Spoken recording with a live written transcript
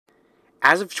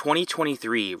As of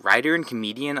 2023, writer and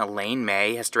comedian Elaine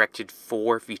May has directed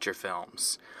 4 feature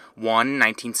films. One in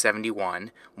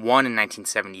 1971, one in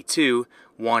 1972,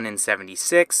 one in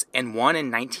 1976, and one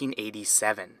in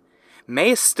 1987.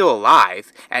 May is still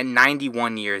alive, at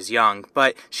 91 years young,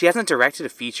 but she hasn't directed a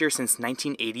feature since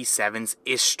 1987's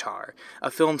Ishtar, a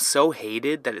film so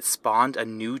hated that it spawned a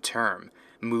new term,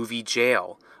 movie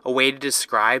jail, a way to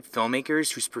describe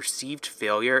filmmakers whose perceived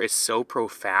failure is so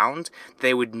profound that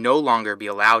they would no longer be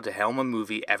allowed to helm a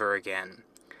movie ever again.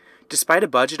 Despite a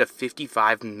budget of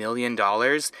 $55 million,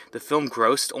 the film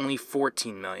grossed only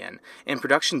 $14 million, and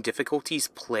production difficulties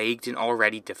plagued an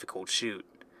already difficult shoot.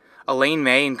 Elaine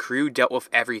May and crew dealt with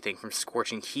everything from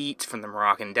scorching heat from the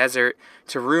Moroccan desert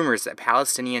to rumors that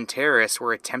Palestinian terrorists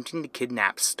were attempting to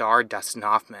kidnap star Dustin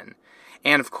Hoffman,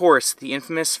 and of course, the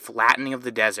infamous flattening of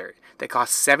the desert that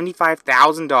cost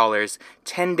 $75,000,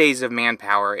 10 days of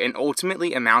manpower, and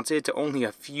ultimately amounted to only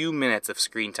a few minutes of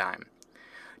screen time.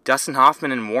 Dustin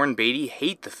Hoffman and Warren Beatty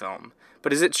hate the film,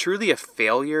 but is it truly a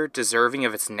failure deserving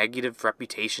of its negative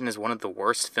reputation as one of the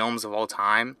worst films of all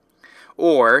time?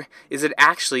 Or is it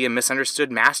actually a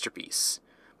misunderstood masterpiece?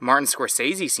 Martin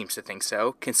Scorsese seems to think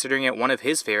so, considering it one of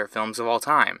his favorite films of all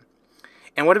time.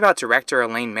 And what about director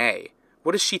Elaine May?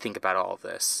 What does she think about all of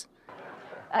this?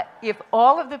 If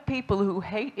all of the people who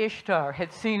hate Ishtar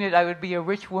had seen it, I would be a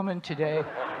rich woman today.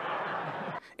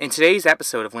 In today's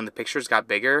episode of When the Pictures Got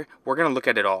Bigger, we're going to look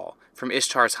at it all, from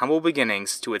Ishtar's humble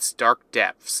beginnings to its dark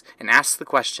depths, and ask the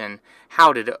question,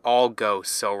 how did it all go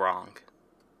so wrong?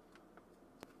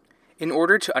 In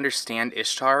order to understand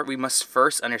Ishtar, we must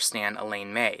first understand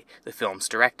Elaine May, the film's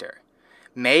director.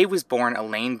 May was born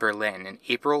Elaine Berlin in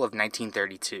April of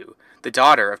 1932, the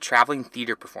daughter of traveling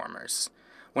theater performers.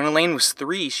 When Elaine was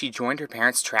 3, she joined her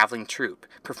parents' traveling troupe,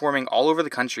 performing all over the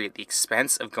country at the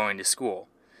expense of going to school.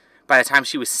 By the time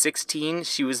she was 16,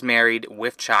 she was married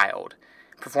with child,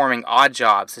 performing odd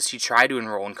jobs as she tried to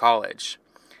enroll in college.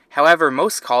 However,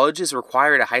 most colleges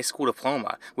required a high school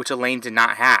diploma, which Elaine did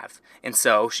not have, and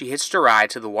so she hitched a ride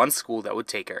to the one school that would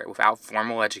take her without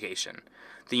formal education,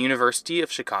 the University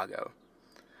of Chicago.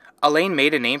 Elaine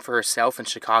made a name for herself in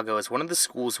Chicago as one of the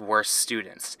school's worst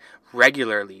students,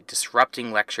 regularly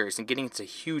disrupting lectures and getting into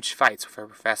huge fights with her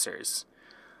professors.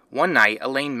 One night,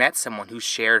 Elaine met someone who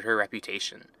shared her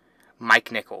reputation,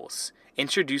 Mike Nichols,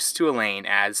 introduced to Elaine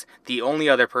as the only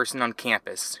other person on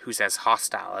campus who's as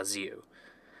hostile as you.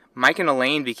 Mike and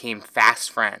Elaine became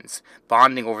fast friends,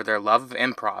 bonding over their love of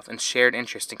improv and shared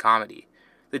interest in comedy.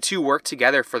 The two worked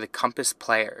together for the Compass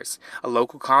Players, a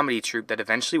local comedy troupe that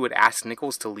eventually would ask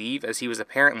Nichols to leave as he was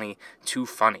apparently too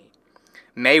funny.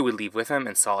 May would leave with him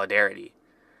in solidarity.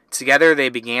 Together they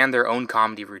began their own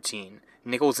comedy routine,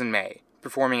 Nichols and May,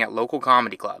 performing at local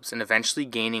comedy clubs and eventually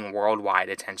gaining worldwide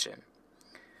attention.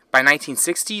 By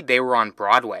 1960, they were on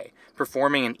Broadway,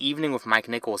 performing an evening with Mike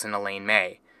Nichols and Elaine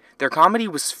May. Their comedy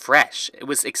was fresh, it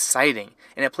was exciting,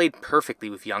 and it played perfectly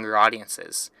with younger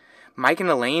audiences. Mike and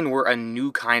Elaine were a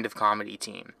new kind of comedy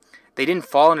team. They didn't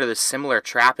fall under the similar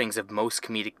trappings of most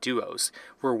comedic duos,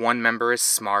 where one member is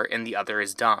smart and the other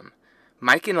is dumb.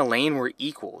 Mike and Elaine were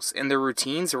equals, and their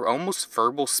routines were almost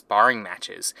verbal sparring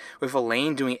matches, with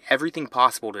Elaine doing everything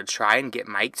possible to try and get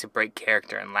Mike to break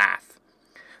character and laugh.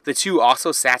 The two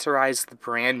also satirized the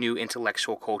brand new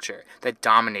intellectual culture that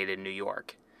dominated New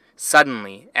York.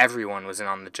 Suddenly, everyone was in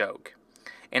on the joke.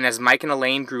 And as Mike and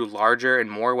Elaine grew larger and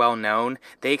more well-known,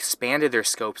 they expanded their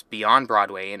scopes beyond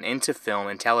Broadway and into film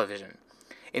and television.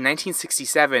 In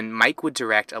 1967, Mike would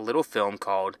direct a little film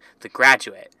called The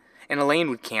Graduate, and Elaine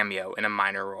would cameo in a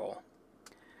minor role.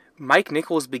 Mike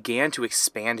Nichols began to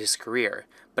expand his career,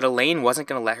 but Elaine wasn't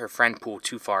going to let her friend pull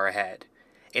too far ahead.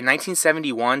 In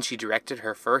 1971, she directed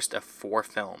her first of 4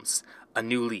 films, A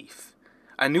New Leaf.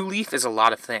 A New Leaf is a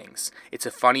lot of things. It's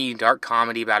a funny, dark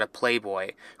comedy about a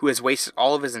playboy who has wasted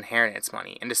all of his inheritance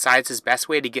money and decides his best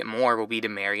way to get more will be to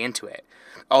marry into it,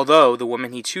 although the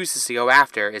woman he chooses to go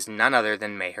after is none other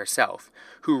than May herself,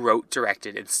 who wrote,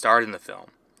 directed, and starred in the film.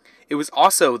 It was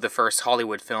also the first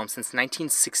Hollywood film since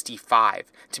 1965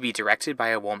 to be directed by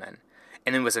a woman,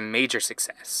 and it was a major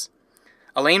success.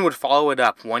 Elaine would follow it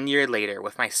up 1 year later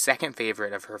with my second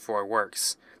favorite of her 4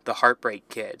 works, The Heartbreak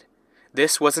Kid.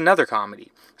 This was another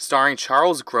comedy, starring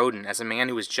Charles Grodin as a man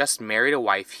who has just married a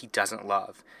wife he doesn't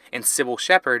love, and Sybil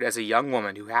Shepherd as a young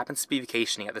woman who happens to be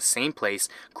vacationing at the same place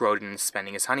Grodin is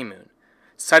spending his honeymoon.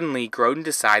 Suddenly, Grodin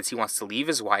decides he wants to leave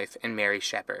his wife and marry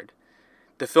Shepherd.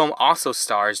 The film also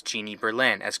stars Jeannie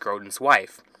Berlin as Grodin's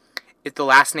wife. If the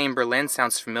last name Berlin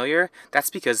sounds familiar, that's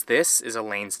because this is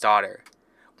Elaine's daughter.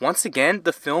 Once again,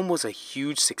 the film was a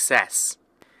huge success.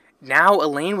 Now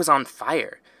Elaine was on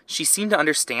fire. She seemed to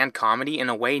understand comedy in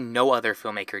a way no other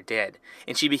filmmaker did,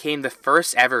 and she became the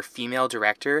first ever female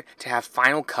director to have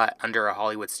final cut under a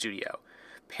Hollywood studio.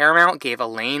 Paramount gave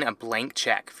Elaine a blank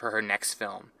check for her next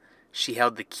film. She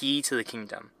held the key to the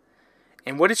kingdom.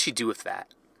 And what did she do with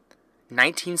that?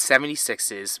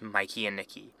 1976's Mikey and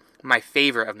Nicky, my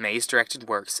favorite of May's directed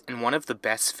works and one of the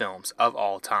best films of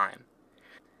all time.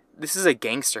 This is a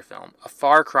gangster film, a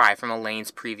far cry from Elaine's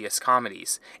previous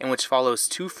comedies, in which follows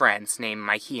two friends named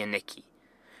Mikey and Nicky.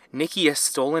 Nicky has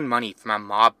stolen money from a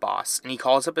mob boss, and he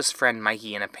calls up his friend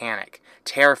Mikey in a panic,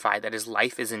 terrified that his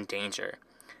life is in danger.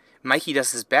 Mikey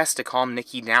does his best to calm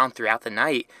Nicky down throughout the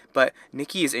night, but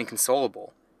Nicky is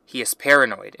inconsolable. He is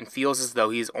paranoid and feels as though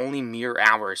he is only mere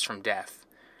hours from death.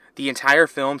 The entire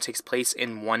film takes place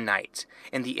in one night,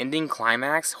 and the ending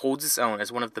climax holds its own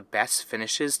as one of the best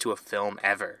finishes to a film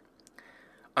ever.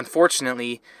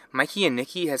 Unfortunately, Mikey and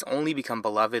Nicky has only become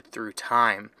beloved through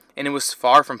time, and it was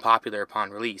far from popular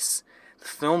upon release. The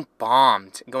film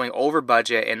bombed, going over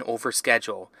budget and over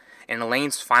schedule, and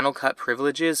Elaine's final cut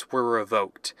privileges were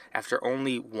revoked after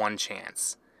only one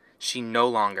chance. She no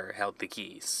longer held the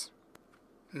keys.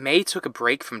 May took a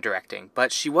break from directing,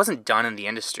 but she wasn't done in the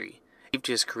industry. He saved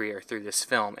his career through this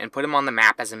film and put him on the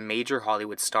map as a major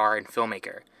Hollywood star and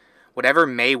filmmaker. Whatever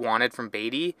May wanted from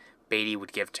Beatty, Beatty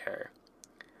would give to her.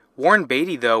 Warren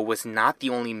Beatty, though, was not the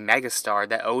only megastar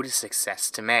that owed his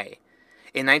success to May.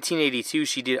 In 1982,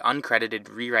 she did uncredited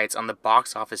rewrites on the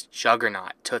box office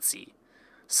juggernaut Tootsie.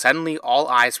 Suddenly, all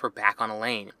eyes were back on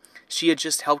Elaine. She had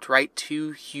just helped write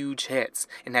two huge hits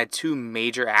and had two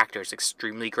major actors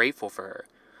extremely grateful for her,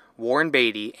 Warren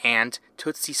Beatty and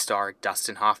Tootsie star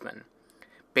Dustin Hoffman.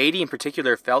 Beatty in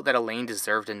particular felt that Elaine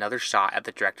deserved another shot at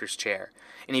the director's chair,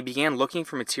 and he began looking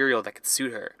for material that could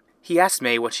suit her. He asked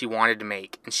May what she wanted to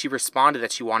make, and she responded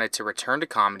that she wanted to return to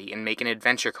comedy and make an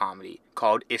adventure comedy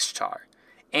called Ishtar,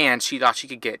 and she thought she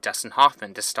could get Dustin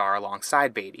Hoffman to star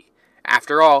alongside Beatty.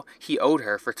 After all, he owed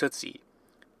her for Tootsie.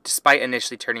 Despite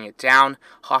initially turning it down,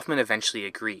 Hoffman eventually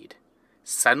agreed.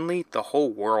 Suddenly, the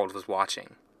whole world was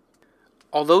watching.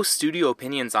 Although studio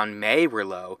opinions on May were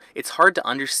low, it's hard to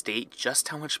understate just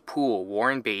how much pull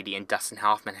Warren Beatty and Dustin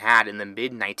Hoffman had in the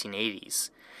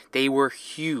mid-1980s. They were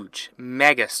huge,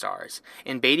 mega stars,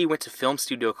 and Beatty went to Film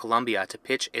Studio Columbia to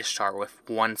pitch Ishtar with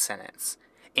one sentence: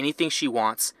 anything she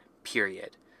wants,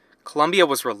 period. Columbia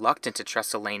was reluctant to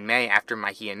trust Elaine May after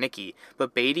Mikey and Nicky,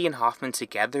 but Beatty and Hoffman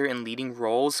together in leading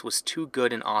roles was too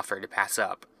good an offer to pass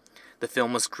up. The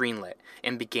film was greenlit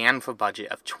and began with a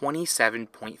budget of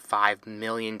 $27.5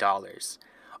 million.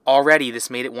 Already, this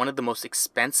made it one of the most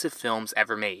expensive films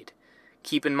ever made.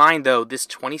 Keep in mind, though, this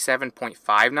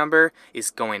 27.5 number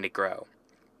is going to grow.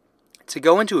 To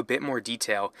go into a bit more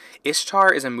detail,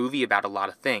 Ishtar is a movie about a lot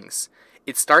of things.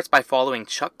 It starts by following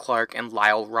Chuck Clark and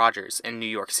Lyle Rogers in New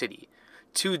York City,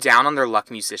 two down-on-their-luck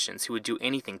musicians who would do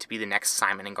anything to be the next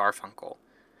Simon and Garfunkel.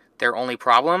 Their only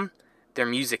problem? Their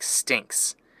music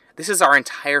stinks. This is our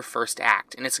entire first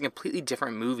act, and it's a completely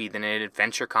different movie than an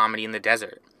adventure comedy in the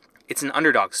desert. It's an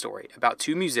underdog story about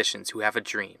two musicians who have a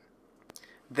dream.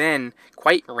 Then,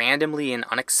 quite randomly and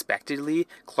unexpectedly,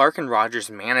 Clark and Rogers'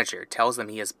 manager tells them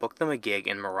he has booked them a gig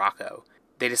in Morocco.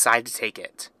 They decide to take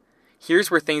it.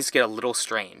 Here's where things get a little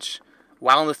strange.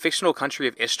 While in the fictional country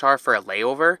of Ishtar for a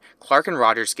layover, Clark and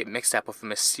Rogers get mixed up with a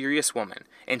mysterious woman,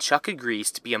 and Chuck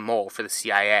agrees to be a mole for the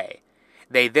CIA.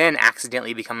 They then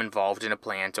accidentally become involved in a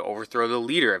plan to overthrow the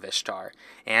leader of Ishtar,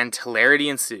 and hilarity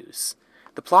ensues.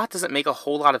 The plot doesn't make a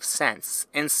whole lot of sense,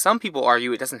 and some people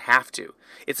argue it doesn't have to.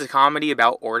 It's a comedy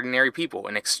about ordinary people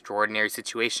in extraordinary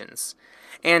situations.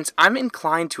 And I'm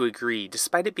inclined to agree,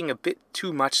 despite it being a bit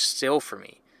too much still for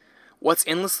me. What's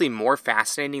endlessly more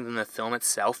fascinating than the film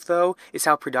itself, though, is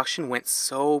how production went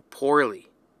so poorly.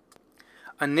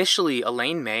 Initially,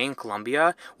 Elaine May and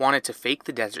Columbia wanted to fake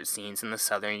the desert scenes in the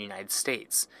southern United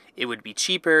States. It would be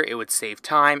cheaper, it would save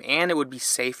time, and it would be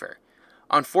safer.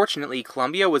 Unfortunately,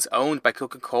 Columbia was owned by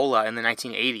Coca-Cola in the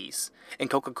 1980s, and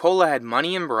Coca-Cola had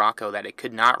money in Morocco that it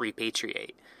could not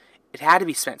repatriate. It had to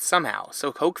be spent somehow,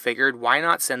 so Coke figured why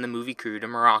not send the movie crew to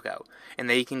Morocco, and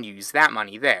they can use that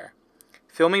money there.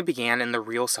 Filming began in the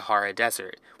real Sahara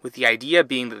Desert, with the idea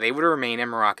being that they would remain in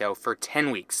Morocco for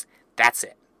 10 weeks. That's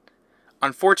it.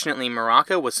 Unfortunately,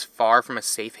 Morocco was far from a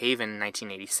safe haven in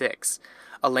 1986.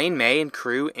 Elaine May and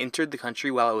crew entered the country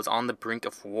while it was on the brink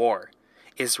of war.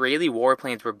 Israeli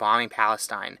warplanes were bombing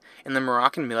Palestine, and the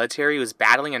Moroccan military was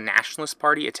battling a nationalist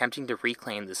party attempting to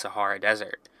reclaim the Sahara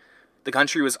Desert. The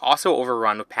country was also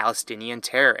overrun with Palestinian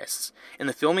terrorists, and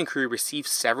the filming crew received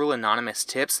several anonymous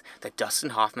tips that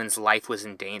Dustin Hoffman's life was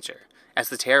in danger, as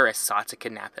the terrorists sought to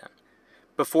kidnap him.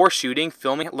 Before shooting,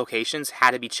 filming locations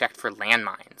had to be checked for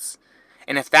landmines.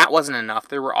 And if that wasn't enough,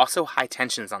 there were also high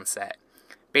tensions on set.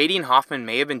 Beatty and Hoffman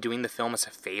may have been doing the film as a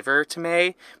favor to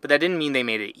May, but that didn't mean they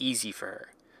made it easy for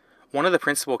her. One of the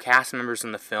principal cast members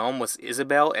in the film was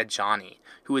Isabel Adjani,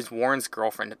 who was Warren's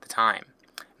girlfriend at the time.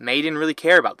 May didn't really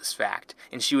care about this fact,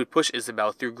 and she would push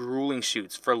Isabel through grueling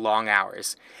shoots for long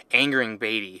hours, angering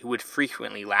Beatty, who would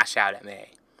frequently lash out at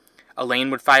May. Elaine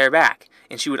would fire back,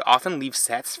 and she would often leave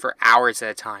sets for hours at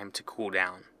a time to cool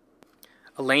down.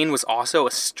 Elaine was also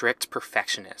a strict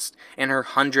perfectionist, and her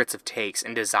hundreds of takes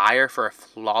and desire for a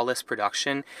flawless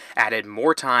production added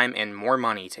more time and more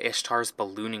money to Ishtar's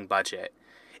ballooning budget.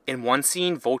 In one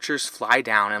scene, vultures fly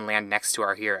down and land next to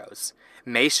our heroes.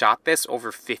 May shot this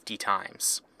over 50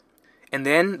 times. And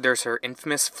then there's her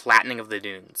infamous flattening of the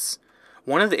dunes.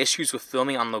 One of the issues with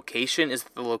filming on location is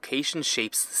that the location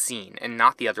shapes the scene, and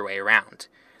not the other way around.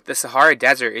 The Sahara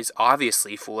Desert is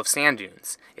obviously full of sand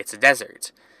dunes. It's a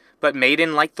desert. But May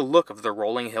didn't like the look of the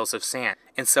rolling hills of sand,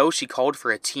 and so she called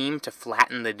for a team to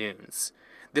flatten the dunes.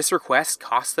 This request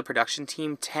cost the production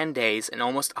team 10 days and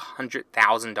almost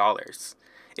 $100,000.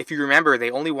 If you remember,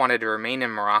 they only wanted to remain in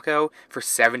Morocco for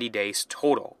 70 days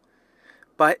total.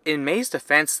 But in May's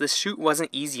defense, this shoot wasn't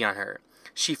easy on her.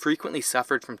 She frequently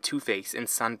suffered from toothaches and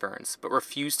sunburns, but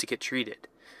refused to get treated.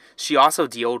 She also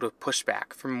dealt with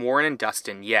pushback from Warren and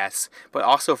Dustin, yes, but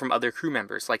also from other crew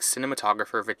members like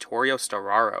cinematographer Vittorio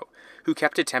Storaro, who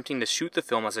kept attempting to shoot the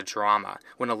film as a drama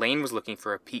when Elaine was looking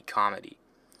for a peak comedy.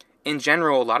 In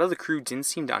general, a lot of the crew didn't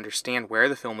seem to understand where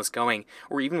the film was going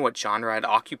or even what genre it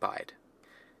occupied.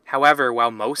 However,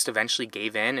 while most eventually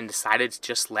gave in and decided to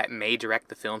just let May direct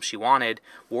the film she wanted,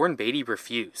 Warren Beatty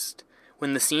refused.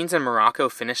 When the scenes in Morocco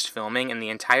finished filming and the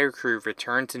entire crew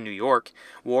returned to New York,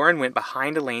 Warren went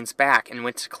behind Elaine's back and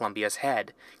went to Columbia's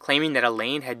head, claiming that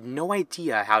Elaine had no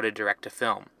idea how to direct a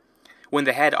film. When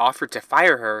the head offered to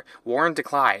fire her, Warren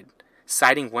declined,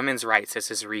 citing women's rights as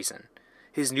his reason.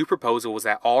 His new proposal was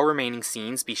that all remaining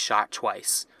scenes be shot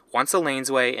twice, once Elaine's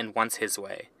way and once his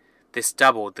way. This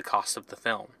doubled the cost of the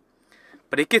film.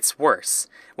 But it gets worse.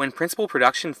 When principal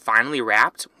production finally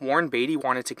wrapped, Warren Beatty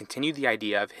wanted to continue the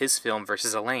idea of his film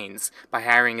versus Elaine's by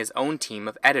hiring his own team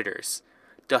of editors.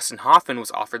 Dustin Hoffman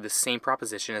was offered the same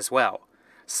proposition as well.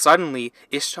 Suddenly,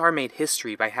 Ishtar made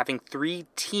history by having 3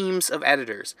 teams of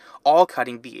editors, all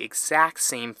cutting the exact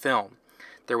same film.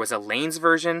 There was Elaine's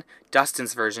version,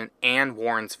 Dustin's version, and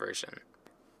Warren's version.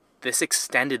 This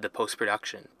extended the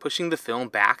post-production, pushing the film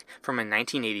back from a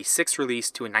 1986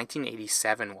 release to a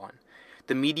 1987 one.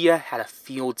 The media had a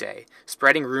field day,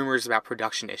 spreading rumors about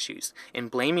production issues,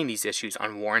 and blaming these issues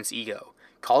on Warren's ego,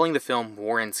 calling the film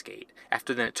Warren's Gate,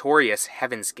 after the notorious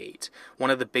Heaven's Gate, one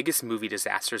of the biggest movie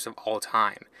disasters of all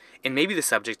time, and maybe the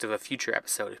subject of a future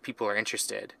episode if people are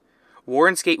interested.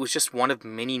 Warren's Gate was just one of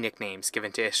many nicknames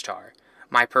given to Ishtar.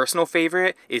 My personal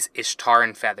favorite is Ishtar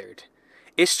and Feathered.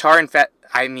 Ishtar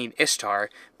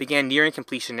began nearing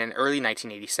completion in early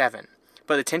 1987.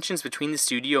 But the tensions between the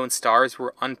studio and stars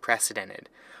were unprecedented.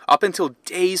 Up until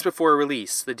days before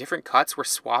release, the different cuts were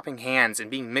swapping hands and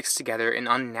being mixed together in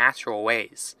unnatural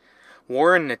ways.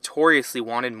 Warren notoriously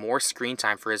wanted more screen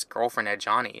time for his girlfriend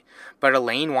Adjani, but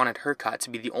Elaine wanted her cut to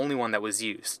be the only one that was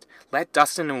used. Let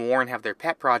Dustin and Warren have their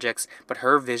pet projects, but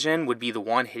her vision would be the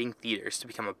one hitting theaters to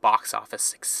become a box office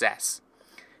success.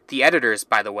 The editors,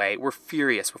 by the way, were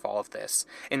furious with all of this,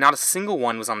 and not a single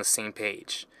one was on the same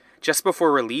page. Just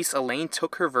before release, Elaine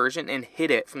took her version and hid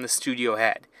it from the studio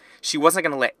head. She wasn't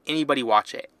going to let anybody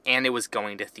watch it, and it was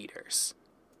going to theaters.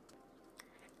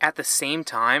 At the same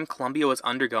time, Columbia was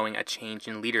undergoing a change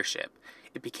in leadership.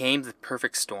 It became the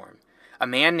perfect storm. A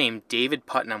man named David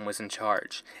Putnam was in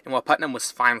charge, and while Putnam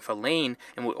was fine with Elaine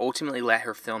and would ultimately let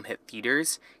her film hit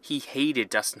theaters, he hated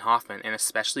Dustin Hoffman and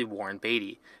especially Warren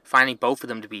Beatty, finding both of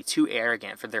them to be too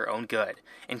arrogant for their own good,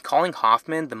 and calling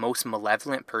Hoffman the most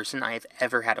malevolent person I have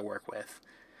ever had to work with.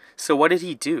 So what did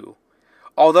he do?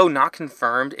 Although not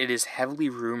confirmed, it is heavily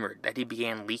rumored that he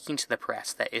began leaking to the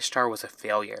press that Ishtar was a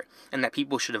failure, and that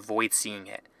people should avoid seeing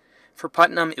it. For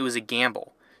Putnam, it was a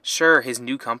gamble. Sure, his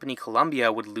new company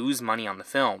Columbia would lose money on the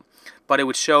film, but it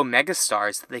would show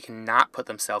megastars that they cannot put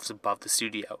themselves above the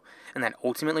studio, and that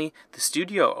ultimately, the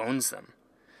studio owns them.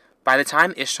 By the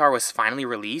time Ishtar was finally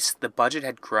released, the budget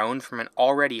had grown from an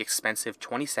already expensive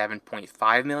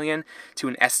 $27.5 million to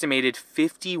an estimated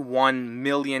 $51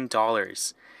 million.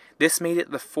 This made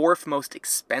it the 4th most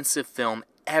expensive film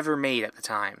ever made at the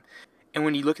time. And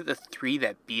when you look at the 3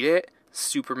 that beat it,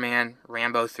 Superman,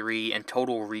 Rambo 3, and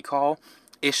Total Recall,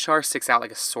 Ishtar sticks out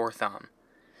like a sore thumb.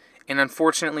 And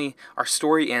unfortunately, our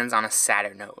story ends on a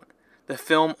sadder note. The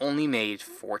film only made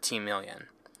 $14 million.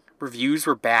 Reviews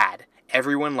were bad,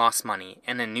 everyone lost money,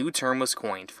 and a new term was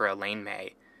coined for Elaine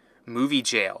May: movie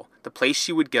jail, the place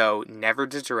she would go never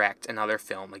to direct another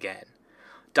film again.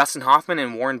 Dustin Hoffman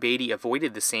and Warren Beatty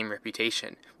avoided the same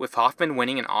reputation, with Hoffman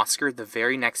winning an Oscar the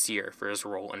very next year for his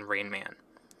role in Rain Man.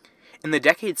 In the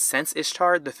decades since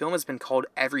Ishtar, the film has been called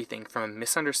everything from a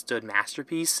misunderstood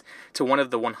masterpiece to one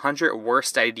of the 100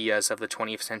 worst ideas of the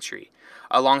 20th century,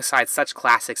 alongside such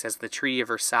classics as The Treaty of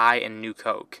Versailles and New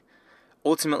Coke.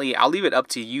 Ultimately, I'll leave it up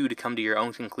to you to come to your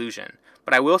own conclusion,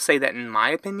 but I will say that in my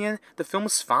opinion, the film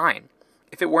was fine.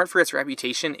 If it weren't for its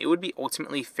reputation, it would be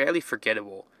ultimately fairly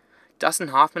forgettable. Dustin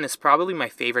Hoffman is probably my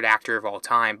favorite actor of all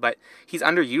time, but he's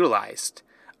underutilized.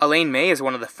 Elaine May is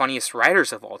one of the funniest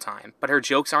writers of all time, but her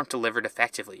jokes aren't delivered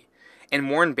effectively. And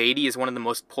Warren Beatty is one of the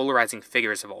most polarizing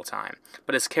figures of all time,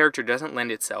 but his character doesn't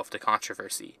lend itself to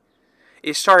controversy.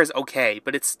 Ishtar is okay,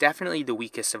 but it's definitely the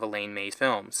weakest of Elaine May's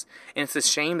films, and it's a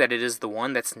shame that it is the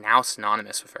one that's now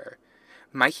synonymous with her.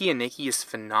 Mikey and Nicky is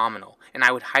phenomenal, and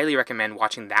I would highly recommend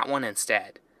watching that one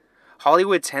instead.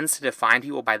 Hollywood tends to define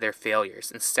people by their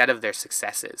failures instead of their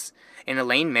successes, and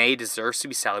Elaine May deserves to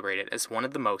be celebrated as one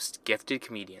of the most gifted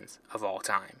comedians of all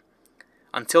time.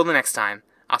 Until the next time,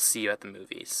 I'll see you at the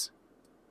movies.